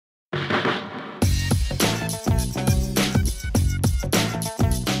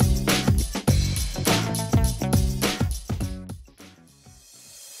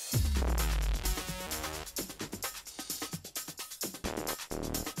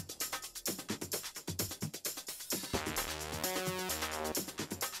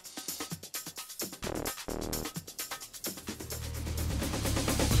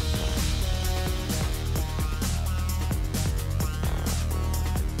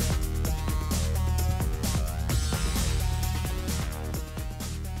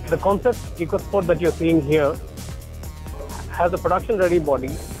The concept Ecosport that you're seeing here has a production-ready body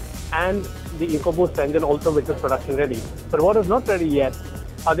and the EcoBoost engine also, which is production-ready. But what is not ready yet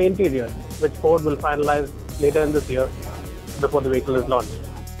are the interiors, which Ford will finalize later in this year before the vehicle is launched.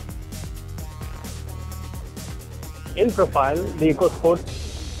 In profile, the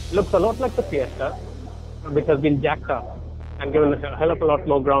EcoSport looks a lot like the Fiesta, which has been jacked up and given a hell of a lot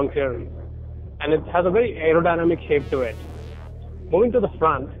more ground clearance. And it has a very aerodynamic shape to it. Moving to the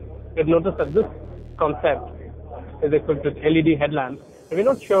front, you'll notice that this concept is equipped with LED headlamps. We're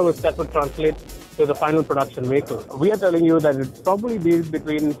not sure if that would translate to the final production vehicle. We are telling you that it'll probably be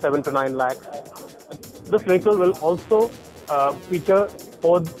between 7 to 9 lakhs. This vehicle will also feature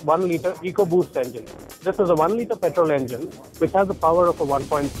Ford's 1-liter EcoBoost engine. This is a 1-liter petrol engine which has the power of a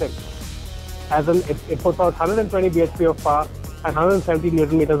 1.6. As in, it puts out 120 bhp of power and 170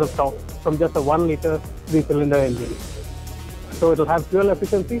 Newton meters of torque from just a 1-liter 3-cylinder engine. So it will have fuel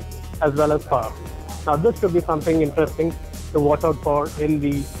efficiency as well as power. Now this should be something interesting to watch out for in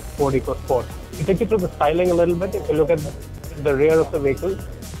the Ford EcoSport. To take you through the styling a little bit, if you look at the rear of the vehicle,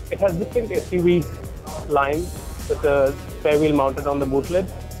 it has distinct SUV lines with a spare wheel mounted on the boot lid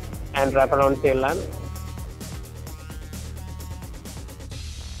and wraparound tail lamp.